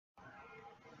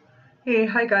Hey,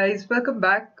 hi guys, welcome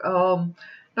back. Now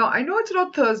I know it's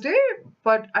not Thursday,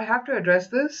 but I have to address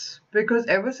this because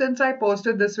ever since I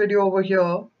posted this video over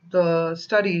here, the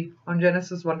study on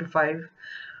Genesis 1 to 5,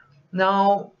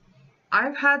 now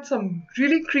I've had some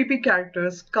really creepy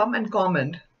characters come and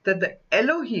comment that the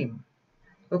Elohim,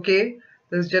 okay,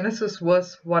 there's Genesis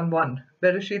verse 1:1,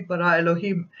 Bereshit bara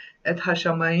Elohim et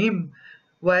hashamayim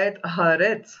va'et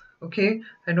haaretz, okay,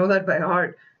 I know that by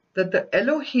heart, that the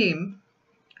Elohim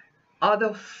are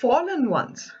the fallen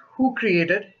ones who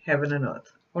created heaven and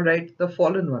earth. All right, the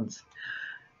fallen ones.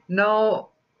 Now,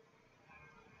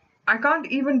 I can't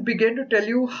even begin to tell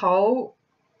you how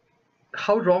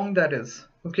wrong that is.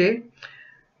 Okay,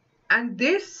 and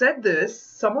they said this.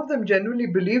 Some of them genuinely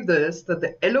believe this, that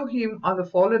the Elohim are the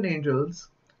fallen angels.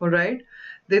 All right,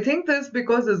 they think this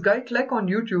because this guy Kleck on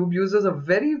YouTube uses a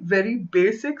very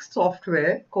basic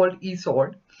software called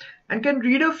eSword and can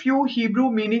read a few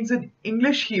Hebrew meanings in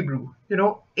English Hebrew.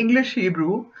 English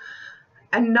Hebrew.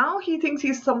 And now he thinks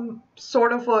he's some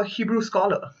sort of a Hebrew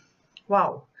scholar.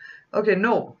 Wow. Okay,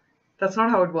 no, that's not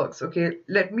how it works. Okay,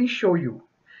 let me show you.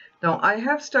 Now, I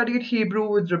have studied Hebrew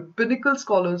with rabbinical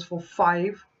scholars for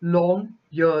 5 long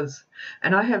years,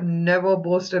 and I have never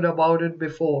boasted about it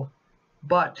before.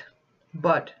 But,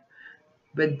 but,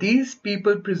 when these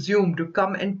people presume to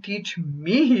come and teach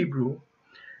me Hebrew,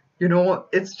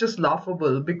 it's just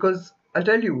laughable because I'll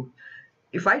tell you,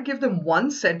 if I give them one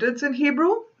sentence in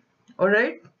Hebrew, all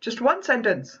right, just one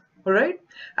sentence, all right,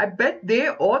 I bet they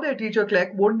or their teacher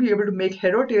Kleck won't be able to make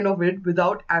head or tail of it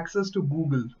without access to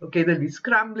Google. Okay, they'll be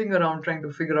scrambling around trying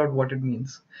to figure out what it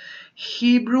means.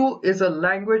 Hebrew is a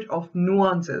language of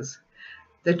nuances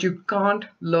that you can't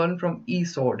learn from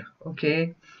eSword.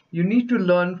 Okay, you need to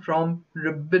learn from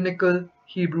rabbinical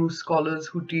Hebrew scholars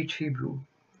who teach Hebrew.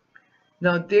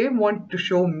 Now they want to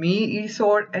show me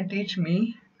eSword and teach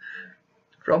me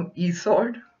from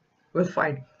eSword. Well,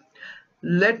 fine.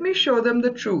 Let me show them the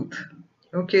truth,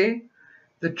 okay?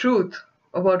 The truth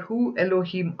about who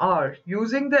Elohim are,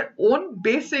 using their own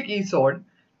basic eSword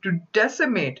to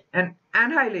decimate and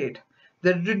annihilate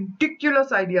the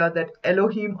ridiculous idea that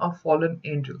Elohim are fallen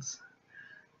angels.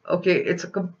 Okay, it's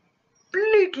a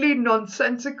completely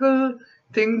nonsensical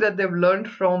thing that they've learned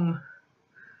from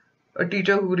a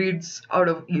teacher who reads out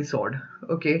of eSword.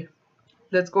 Okay,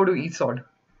 let's go to eSword.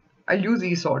 I'll use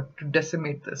eSword to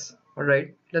decimate this.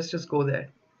 Alright, let's just go there.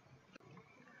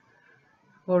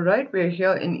 Alright, we're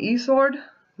here in eSword.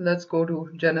 Let's go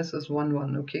to Genesis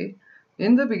 1:1, okay?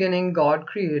 In the beginning, God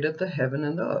created the heaven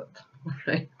and the earth.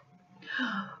 Alright.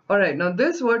 Alright, now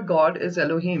this word God is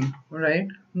Elohim. Alright.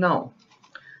 Now,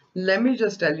 let me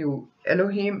just tell you,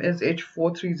 Elohim is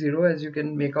H430, as you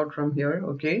can make out from here,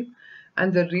 okay?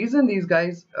 And the reason these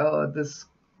guys, this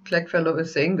Kleck fellow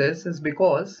is saying this is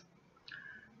because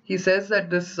he says that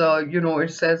this,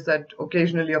 it says that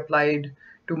occasionally applied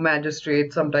to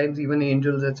magistrates, sometimes even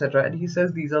angels, etc. And he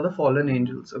says these are the fallen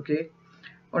angels, okay?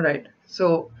 All right,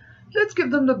 so let's give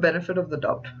them the benefit of the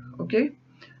doubt, okay?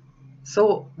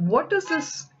 So what is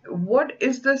this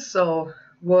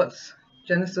verse,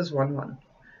 Genesis 1:1?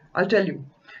 I'll tell you.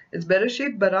 It's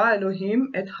Bereshit bara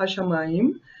Elohim et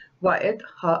hashamayim va et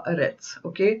haaretz,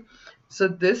 okay? So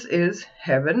this is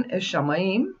heaven is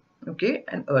shamayim, okay,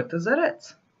 and earth is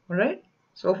aretz. Alright,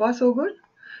 so far so good?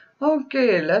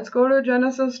 Okay, let's go to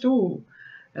Genesis 2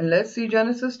 and let's see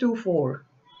Genesis 2:4.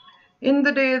 In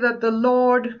the day that the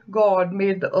Lord God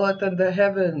made the earth and the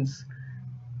heavens,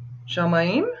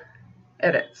 Shamaim,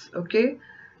 Eretz, okay?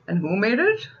 And who made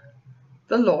it?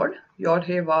 The Lord, Yod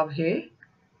He Vav He,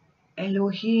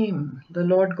 Elohim. The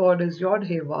Lord God is Yod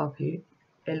He Vav He,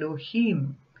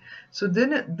 Elohim. So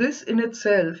then this in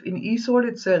itself, in eSword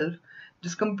itself,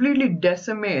 just completely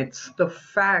decimates the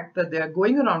fact that they are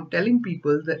going around telling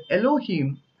people that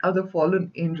Elohim are the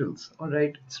fallen angels.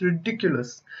 Alright, it's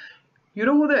ridiculous. You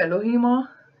know who the Elohim are?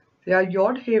 They are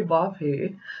Yod He Vav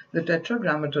He, the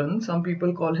Tetragrammaton. Some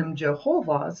people call him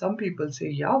Jehovah, some people say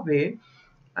Yahweh.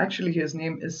 Actually, his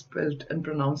name is spelled and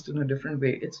pronounced in a different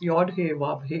way. It's Yod He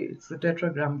Vav He. It's the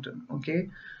Tetragrammaton, okay?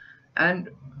 And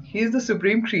he's the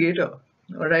supreme creator,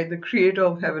 alright, the creator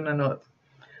of heaven and earth.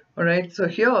 Alright, so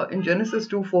here in Genesis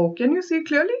 2:4, can you see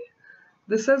clearly?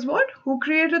 This says what? Who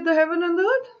created the heaven and the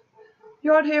earth?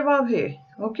 Yod He Vav He,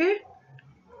 okay?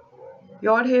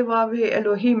 Yod He Vav He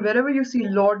Elohim. Wherever you see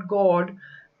Lord God,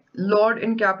 Lord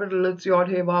in capital, it's Yod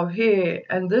He Vav He,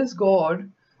 and this God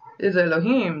is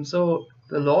Elohim. So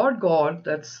the Lord God,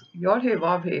 that's Yod He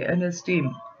Vav He, and his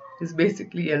team is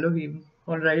basically Elohim.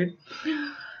 Alright?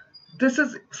 This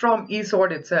is from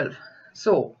eSword itself.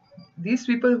 So these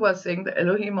people who are saying the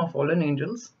Elohim are fallen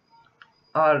angels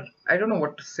are, I don't know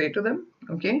what to say to them,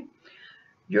 okay?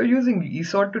 You're using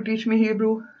Esort to teach me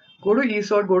Hebrew? Go to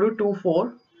Esort, go to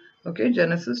 2:4, okay,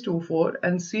 Genesis 2:4,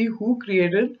 and see who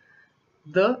created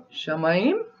the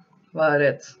Shamaim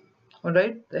Varetz,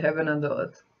 alright, the heaven and the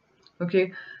earth,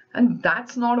 okay, and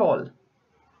that's not all.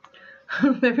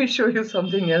 Let me show you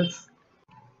something else.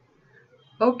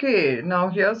 Okay, now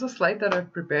here's the slide that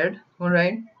I've prepared,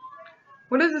 alright.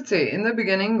 What does it say? In the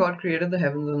beginning, God created the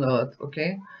heavens and the earth, okay?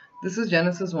 This is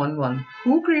Genesis 1:1.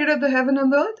 Who created the heaven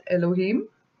and the earth? Elohim.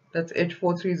 That's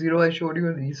H430 I showed you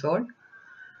in Esort.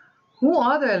 Who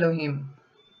are the Elohim?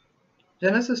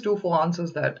 Genesis 2:4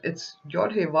 answers that. It's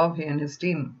Yod-Heh, Vav-Heh and his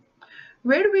team.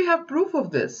 Where do we have proof of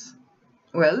this?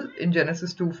 Well, in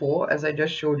Genesis 2:4, as I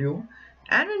just showed you,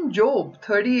 and in Job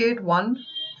 38:1,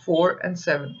 4 and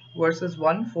 7, verses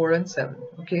 1, 4 and 7,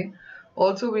 okay?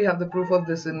 Also, we have the proof of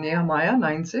this in Nehemiah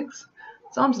 9:6,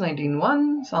 Psalms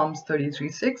 19:1, Psalms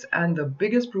 33:6, and the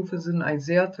biggest proof is in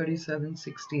Isaiah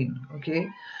 37:16, okay?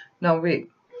 Now, wait.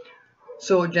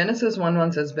 So Genesis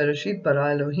 1:1 says, Bereshit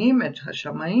bara Elohim et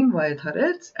hashamayim va'et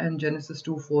haaretz, and Genesis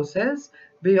 2:4 says,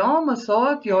 B'yom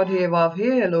asot Yod-Heh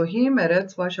Vav-Heh Elohim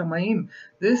eretz v'shamayim.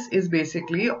 This is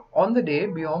basically on the day,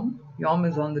 B'yom, Yom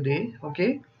is on the day,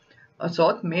 okay?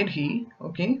 Asot made he,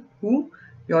 okay? Who?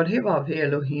 Yod-Heh Vav-Heh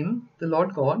Elohim, the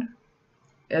Lord God,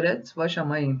 eretz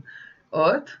v'shamayim,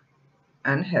 earth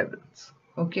and heavens,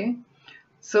 okay?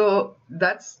 So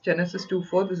that's Genesis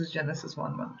 2:4, this is Genesis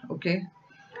 1:1, okay?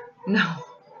 Now,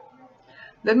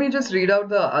 let me just read out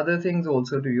the other things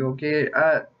also to you, okay?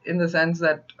 In the sense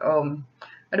that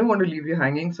I don't want to leave you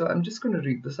hanging, so I'm just going to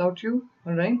read this out to you,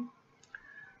 all right?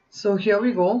 So here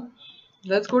we go.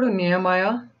 Let's go to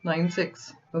Nehemiah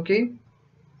 9:6, okay?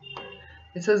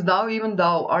 It says, Thou, even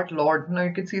thou, art Lord. Now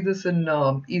you can see this in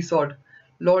Esort.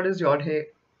 Lord is Yod-Heh,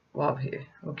 Vav-Heh,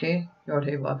 okay?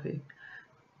 Yod-Heh, Vav-Heh.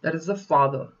 That is the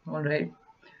Father, all right?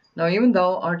 Now even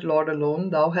thou art Lord alone,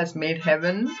 thou hast made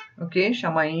heaven, okay,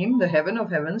 Shamayim, the heaven of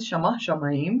heavens, Shama,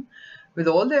 Shamayim, with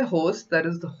all their hosts, that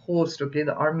is the host, okay,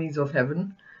 the armies of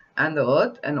heaven, and the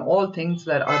earth, and all things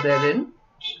that are therein.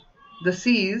 The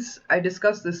seas, I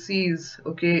discussed the seas,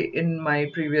 okay, in my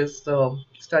previous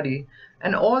study,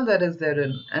 and all that is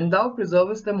therein, and thou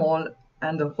preservest them all,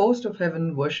 and the host of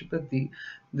heaven worshipeth thee.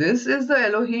 This is the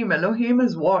Elohim. Elohim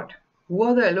is what? Who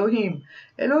are the Elohim?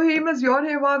 Elohim is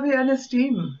Yod-Heh, Vav-Heh and his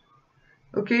team.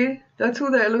 Okay, that's who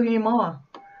the Elohim are.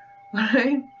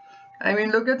 Alright? I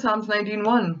mean, look at Psalms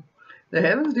 19:1. The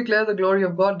heavens declare the glory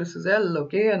of God. This is El,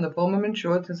 okay? And the firmament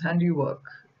showeth his handiwork.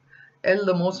 El,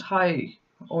 the Most High,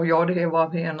 or Yod-Heh,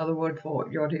 Vav-Heh, another word for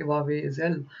Yod-Heh, Vav-Heh is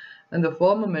El. And the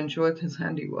firmament showeth his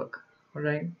handiwork.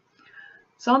 Alright?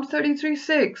 Psalms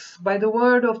 33:6. By the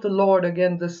word of the Lord,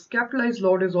 again, this capitalized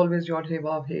Lord is always Yod-Heh,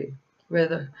 Vav-Heh.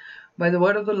 By the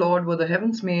word of the Lord were the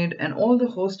heavens made, and all the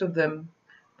host of them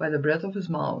by the breath of his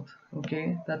mouth.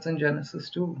 Okay, that's in Genesis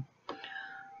 2.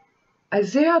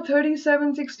 Isaiah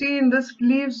 37:16, this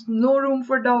leaves no room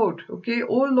for doubt. Okay,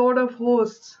 O Lord of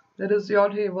hosts, that is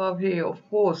Yod-Heh, Vav-Heh, of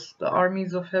hosts, the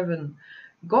armies of heaven,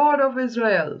 God of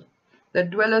Israel, that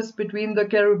dwellest between the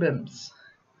cherubims.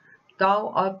 Thou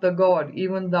art the God,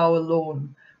 even thou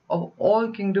alone, of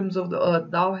all kingdoms of the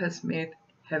earth, thou hast made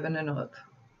heaven and earth.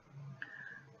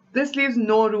 This leaves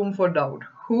no room for doubt.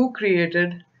 Who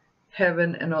created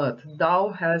heaven and earth? Thou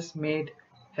hast made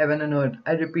heaven and earth.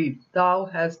 I repeat, thou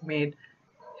hast made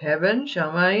heaven,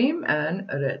 Shamayim and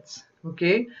Eretz.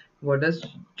 Okay, what does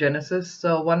Genesis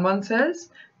 1:1 says?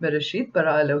 Bereshit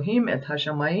bara Elohim et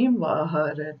hashamayim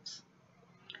va'aretz.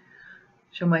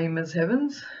 Shamayim is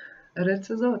heavens,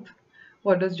 Eretz is earth.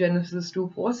 What does Genesis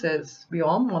 2:4 says?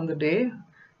 B'yom, on the day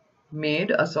made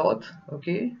Asot,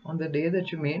 okay, on the day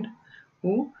that you made,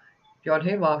 who?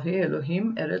 Yod-Heh, Vav-Heh,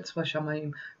 Elohim, Eretz,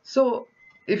 Vashamayim. So,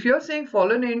 if you're saying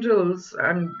fallen angels,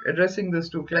 I'm addressing this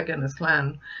to Kleck and his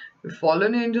clan, if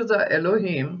fallen angels are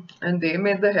Elohim, and they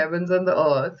made the heavens and the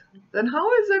earth, then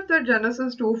how is it that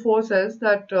Genesis 2:4 says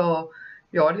that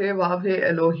Yod-Heh, Vav-Heh,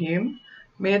 Elohim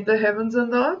made the heavens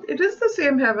and the earth? It is the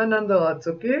same heaven and the earth,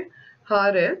 okay?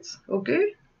 Haaretz,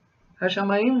 okay?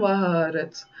 Hashamayim va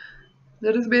haaretz.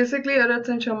 That is basically Eretz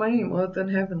and Shamayim, earth and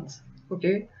heavens,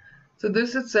 okay? So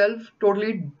this itself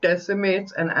totally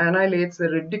decimates and annihilates the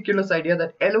ridiculous idea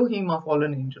that Elohim are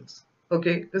fallen angels.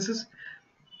 Okay, this is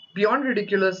beyond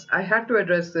ridiculous. I had to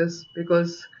address this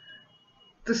because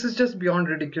this is just beyond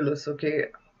ridiculous. Okay,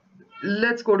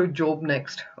 let's go to Job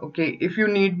next. Okay, if you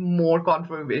need more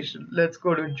confirmation, let's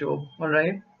go to Job. All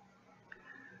right.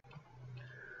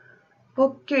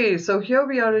 Okay, so here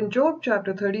we are in Job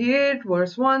chapter 38,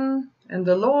 verse 1. And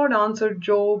the Lord answered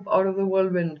Job out of the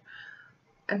whirlwind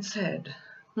and said,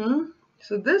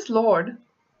 So this Lord,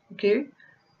 okay,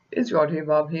 is Yod He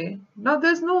Vav He. Now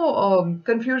there's no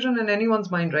confusion in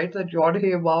anyone's mind, right? That Yod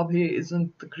He Vav He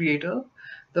isn't the creator,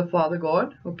 the Father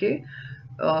God. Okay.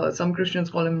 Some Christians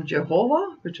call him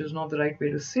Jehovah, which is not the right way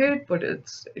to say it, but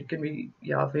it can be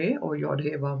Yahweh or Yod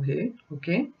He Vav He.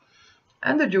 Okay.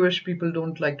 And the Jewish people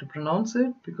don't like to pronounce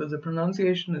it because the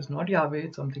pronunciation is not Yahweh,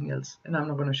 it's something else. And I'm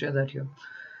not going to share that here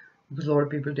because a lot of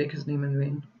people take his name in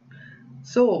vain.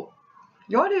 So,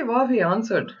 Yod He Vav He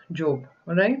answered Job.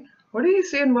 Alright? What did he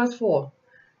say in verse 4?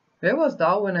 Where was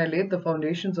thou when I laid the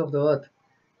foundations of the earth?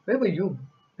 Where were you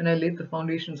when I laid the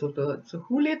foundations of the earth? So,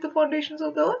 who laid the foundations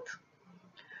of the earth?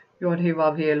 Yod He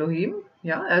Vav He Elohim.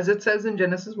 Yeah, as it says in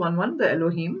Genesis 1:1, the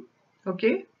Elohim.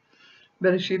 Okay?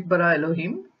 Bereshit bara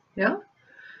Elohim. Yeah?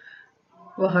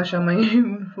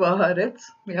 Vahashamayim Vaharetz.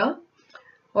 Yeah?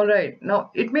 Alright.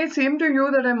 Now, it may seem to you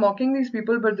that I'm mocking these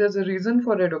people, but there's a reason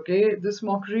for it, okay? This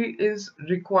mockery is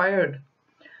required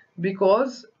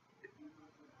because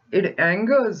it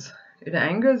angers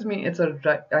me. It's a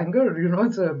anger,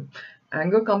 it's a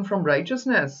anger come from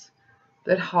righteousness.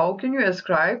 That how can you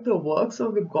ascribe the works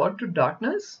of the God to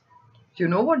darkness? You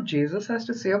know what Jesus has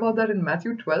to say about that in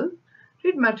Matthew 12?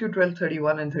 Read Matthew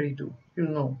 12:31 and 32.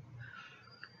 You'll know.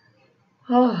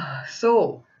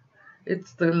 So,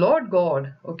 it's the Lord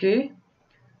God, okay,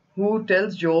 who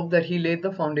tells Job that he laid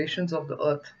the foundations of the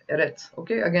earth. Eretz.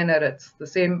 Okay, again Eretz. The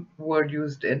same word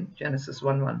used in Genesis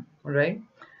 1:1. Alright?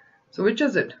 So which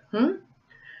is it?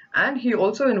 And he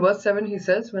also in verse 7 he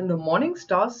says, when the morning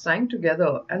stars sang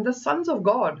together and the sons of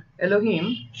God,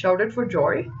 Elohim, shouted for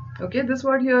joy. Okay, this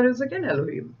word here is again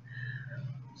Elohim.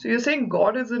 So you're saying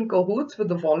God is in cahoots with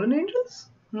the fallen angels?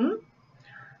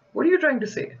 What are you trying to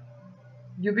say?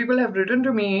 You people have written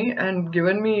to me and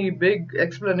given me big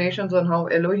explanations on how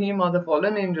Elohim are the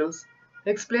fallen angels.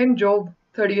 Explain Job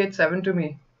 38:7 to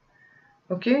me.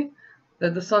 Okay?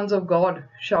 That the sons of God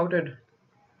shouted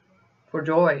for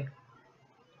joy.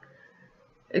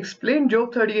 Explain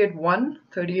Job 38:1,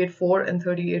 38:4 and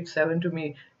 38:7 to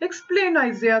me. Explain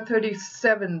Isaiah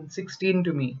 37:16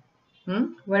 to me.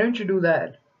 Why don't you do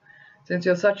that? Since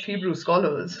you're such Hebrew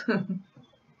scholars.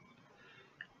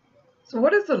 So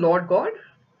what is the Lord God?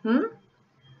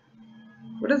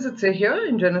 What does it say here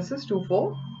in Genesis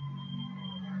 2:4?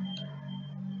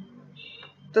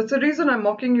 That's the reason I'm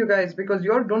mocking you guys, because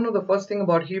you all don't know the first thing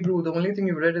about Hebrew. The only thing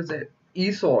you've read is an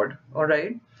e-sword,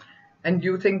 alright? And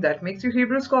you think that makes you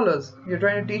Hebrew scholars. You're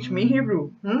trying to teach me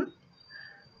Hebrew.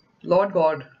 Lord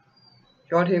God.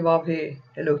 Yod He Vav He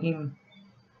Elohim.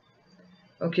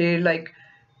 Okay, like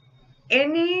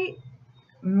any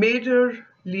major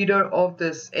leader of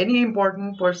this, any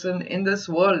important person in this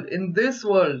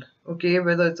world, okay,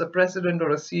 whether it's a president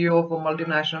or a CEO of a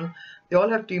multinational, they all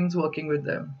have teams working with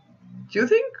them. Do you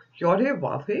think Yod He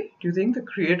Vav He? Do you think the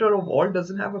creator of all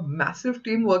doesn't have a massive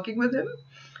team working with him?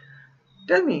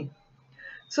 Tell me.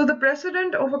 So the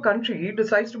president of a country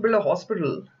decides to build a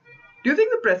hospital. Do you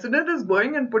think the president is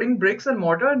going and putting bricks and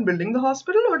mortar and building the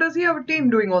hospital, or does he have a team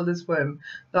doing all this for him?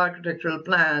 The architectural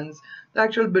plans, the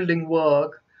actual building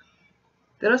work.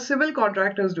 There are civil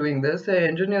contractors doing this, there are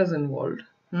engineers involved.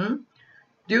 Do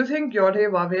you think Yod He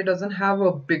Vav He doesn't have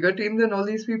a bigger team than all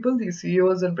these people, these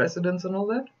CEOs and presidents and all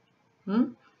that?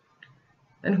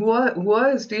 And who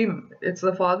are his team? It's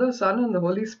the Father, Son, and the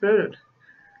Holy Spirit.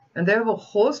 And they have a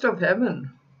host of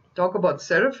heaven. Talk about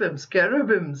seraphims,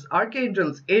 cherubims,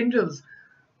 archangels, angels,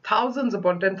 thousands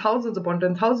upon 10,000s upon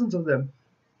 10,000s of them.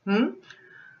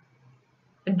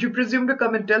 And you presume to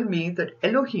come and tell me that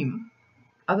Elohim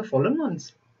are the fallen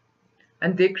ones.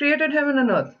 And they created heaven and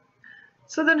earth.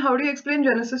 So then how do you explain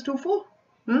Genesis 2:4?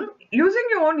 Using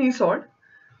your own e-sword.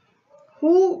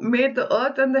 Who made the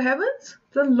earth and the heavens?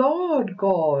 The Lord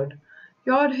God.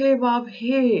 Yod He Vav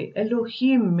He.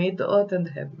 Elohim made the earth and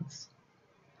the heavens.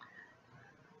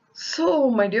 So,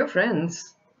 my dear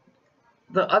friends,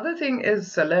 the other thing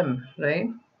is Salem, right?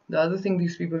 The other thing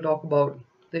these people talk about,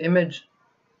 the image.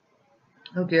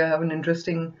 Okay, I have an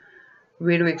interesting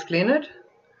way to explain it.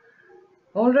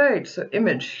 Alright, so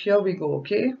image, here we go,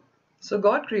 okay? So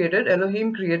God created,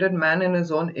 Elohim created man in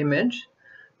his own image.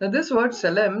 Now this word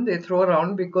Salem, they throw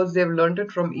around because they've learned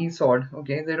it from e-sword,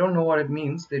 okay? They don't know what it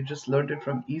means, they just learned it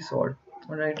from e-sword.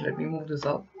 Alright, let me move this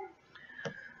up.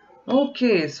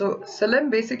 Okay, so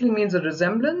Salem basically means a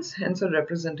resemblance, hence a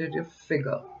representative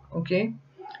figure, okay?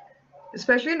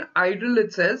 Especially in idol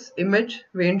it says image,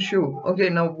 vain shoe. Okay,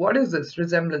 now what is this?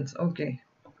 Resemblance, okay.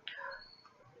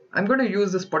 I'm going to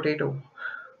use this potato,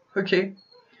 okay?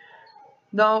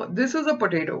 Now this is a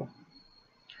potato.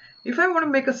 If I want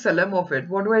to make a Salem of it,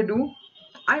 what do?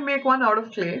 I make one out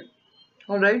of clay,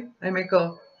 alright? I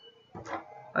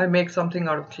make something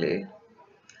out of clay.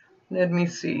 Let me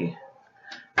see.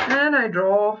 And I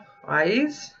draw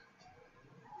eyes.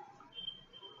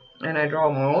 And I draw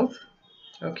a mouth.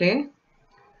 Okay.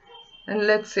 And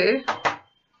let's say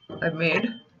I made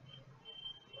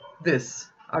this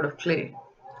out of clay.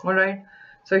 Alright.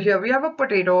 So here we have a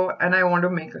potato and I want to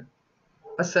make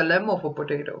a salem of a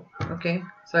potato. Okay.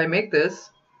 So I make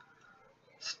this,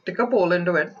 stick a pole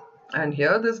into it, and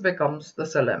here this becomes the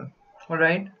salem.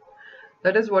 Alright.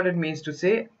 That is what it means to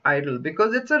say idol,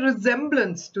 because it's a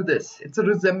resemblance to this. It's a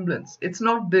resemblance. It's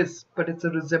not this, but it's a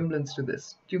resemblance to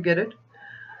this. Do you get it?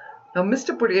 Now,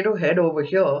 Mr. Potato Head over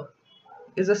here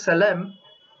is a salem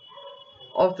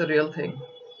of the real thing,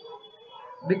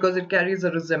 because it carries a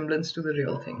resemblance to the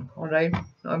real thing. Alright?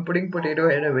 Now I'm putting potato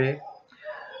head away.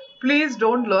 Please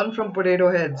don't learn from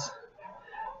potato heads.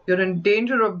 You're in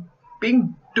danger of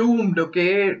being doomed,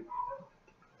 okay?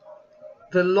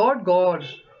 The Lord God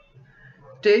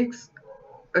takes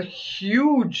a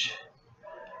huge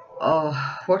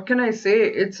what can I say?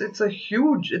 It's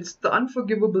the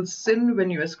unforgivable sin when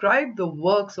you ascribe the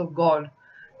works of God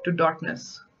to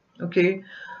darkness. Okay?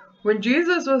 When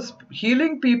Jesus was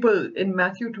healing people in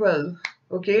Matthew 12,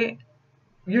 okay,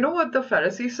 you know what the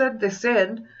Pharisees said?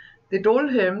 They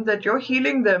told him that you're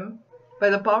healing them by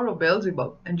the power of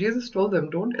Beelzebub. And Jesus told them,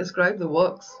 don't ascribe the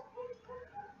works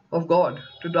of God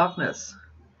to darkness.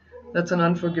 That's an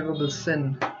unforgivable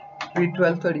sin. Read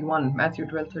 12:31, Matthew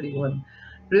 12:31.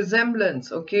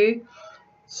 Resemblance, okay?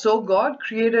 So God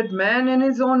created man in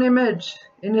his own image,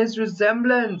 in his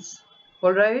resemblance,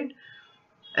 alright?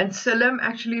 And Salem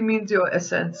actually means your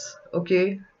essence,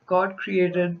 okay? God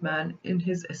created man in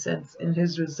his essence, in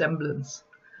his resemblance,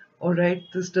 alright?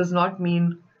 This does not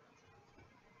mean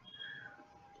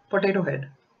potato head,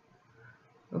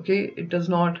 okay? It's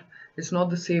not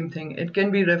the same thing. It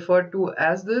can be referred to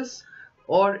as this,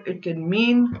 or it can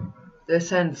mean the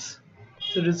essence,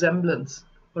 the resemblance,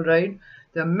 alright?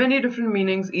 There are many different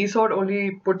meanings. Esau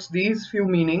only puts these few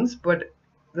meanings, but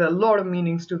there are a lot of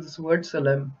meanings to this word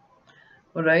Salem,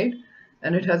 alright?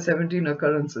 And it has 17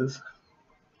 occurrences.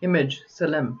 Image,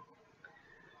 Salem.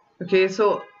 Okay,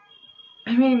 so,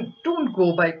 I mean, don't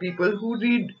go by people who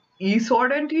read Esau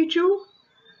and teach you.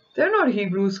 They're not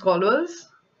Hebrew scholars.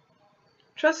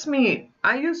 Trust me,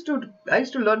 I used to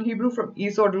learn Hebrew from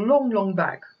Esau long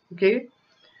back, okay?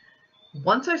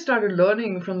 Once I started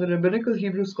learning from the rabbinical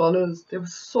Hebrew scholars,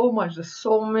 there's so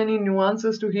many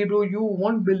nuances to Hebrew you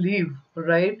won't believe,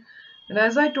 right? And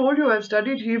as I told you, I've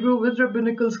studied Hebrew with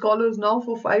rabbinical scholars now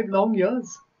for 5 long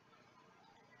years.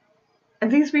 And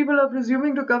these people are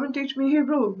presuming to come and teach me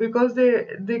Hebrew because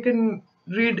they can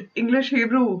read English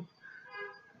Hebrew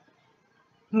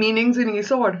meanings in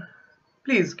Esau.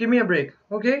 Please, give me a break,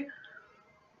 okay?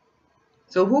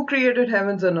 So who created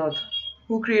heavens and earth?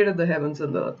 Who created the heavens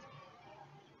and the earth?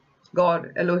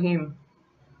 God, Elohim.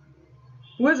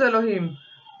 Who is Elohim?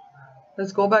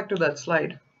 Let's go back to that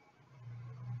slide.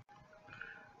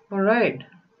 Alright,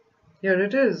 here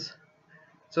it is.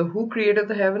 So who created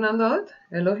the heaven and the earth?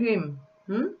 Elohim.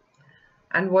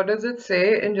 And what does it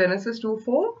say in Genesis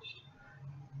 2:4?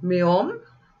 Meom,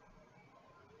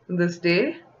 this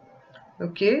day,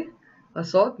 okay,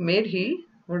 Asot made he,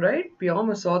 alright,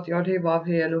 Biyom Asot Yod-He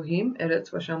Vav-He Elohim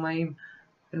Eretz Vashamayim.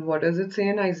 And what does it say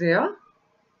in Isaiah?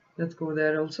 Let's go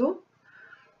there also.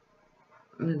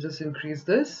 And just increase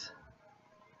this.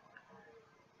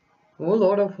 O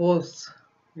Lord of hosts,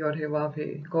 Yod-He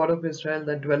Vav-He, God of Israel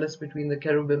that dwellest between the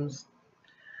cherubims,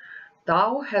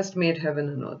 thou hast made heaven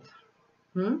and earth.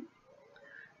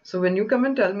 So when you come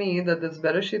and tell me that this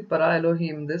Bereshit Bara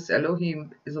Elohim, this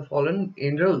Elohim is a fallen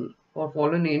angel or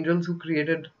fallen angels who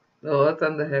created the earth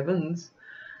and the heavens,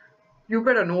 you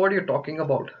better know what you're talking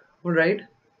about, alright?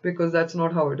 Because that's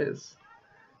not how it is.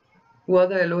 Who are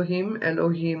the Elohim?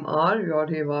 Elohim are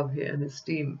Yod-He Vav-He and his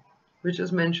team, which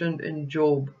is mentioned in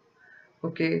Job.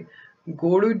 Okay,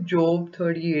 go to Job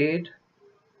 38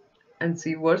 and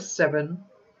see verse 7,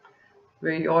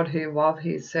 where Yod-He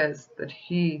Vav-He says that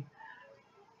he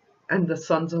and the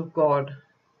sons of God,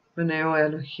 Beneo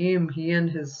Elohim, he and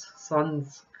his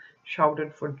sons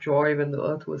shouted for joy when the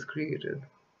earth was created.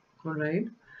 Alright?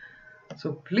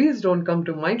 So please don't come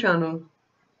to my channel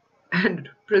and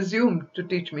presume to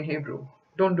teach me Hebrew.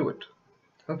 Don't do it.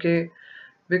 Okay?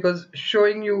 Because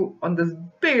showing you on this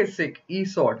basic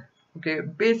Esod, okay,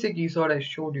 basic Esod I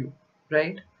showed you,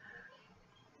 right?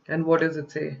 And what does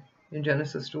it say in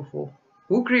Genesis 2:4?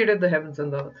 Who created the heavens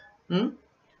and the earth?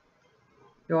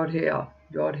 Yod-He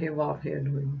Vav-He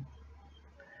Elohim.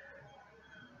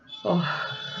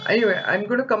 Anyway, I'm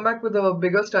going to come back with a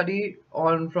bigger study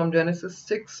from Genesis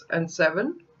 6 and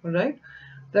 7. Alright?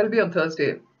 That'll be on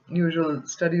Thursday. Usual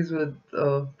studies with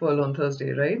Pearl on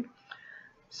Thursday, right?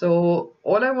 So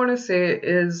all I want to say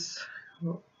is,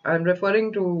 I'm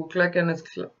referring to Kleck and his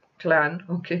clan,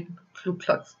 okay, Ku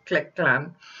Klux Kleck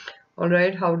clan. All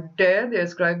right, how dare they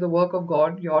ascribe the work of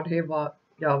God, Yod He Yod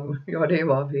He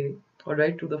Vav He, all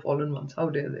right, to the fallen ones? How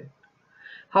dare they?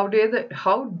 How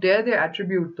dare they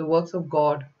attribute the works of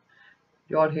God,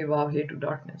 Yod He Vav He, to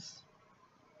darkness?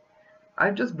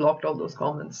 I've just blocked all those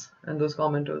comments and those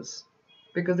commenters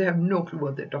because they have no clue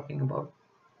what they're talking about.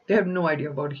 They have no idea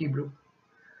about Hebrew,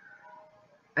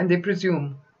 and they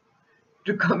presume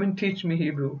to come and teach me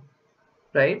Hebrew,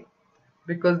 right?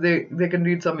 Because they can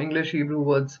read some English Hebrew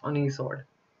words on eSword.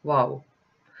 Wow.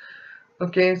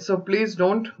 Okay, so please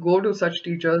don't go to such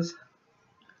teachers.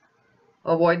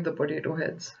 Avoid the potato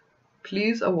heads.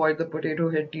 Please avoid the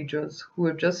potato head teachers who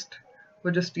were just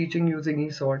teaching using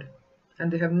eSword,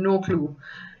 and they have no clue.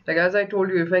 Like, as I told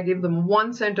you, if I give them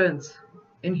one sentence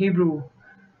in Hebrew,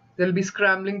 they'll be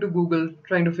scrambling to Google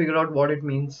trying to figure out what it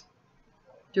means.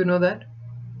 Do you know that?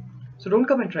 So don't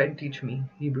come and try and teach me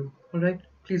Hebrew, alright?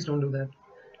 Please don't do that.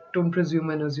 Don't presume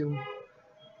and assume.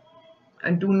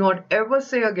 And do not ever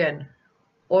say again,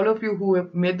 all of you who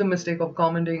have made the mistake of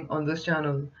commenting on this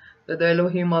channel, that the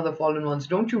Elohim are the fallen ones,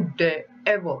 don't you dare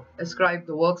ever ascribe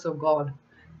the works of God,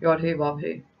 Yod He Vav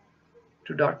He,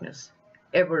 to darkness.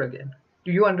 Ever again.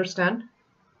 Do you understand?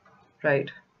 Right.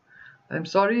 I'm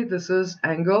sorry, this is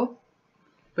anger,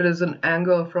 but it's an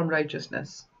anger from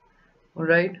righteousness.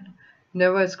 Alright?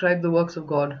 Never ascribe the works of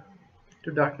God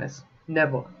to darkness.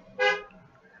 Never.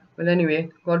 Well, anyway,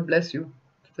 God bless you,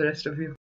 the rest of you.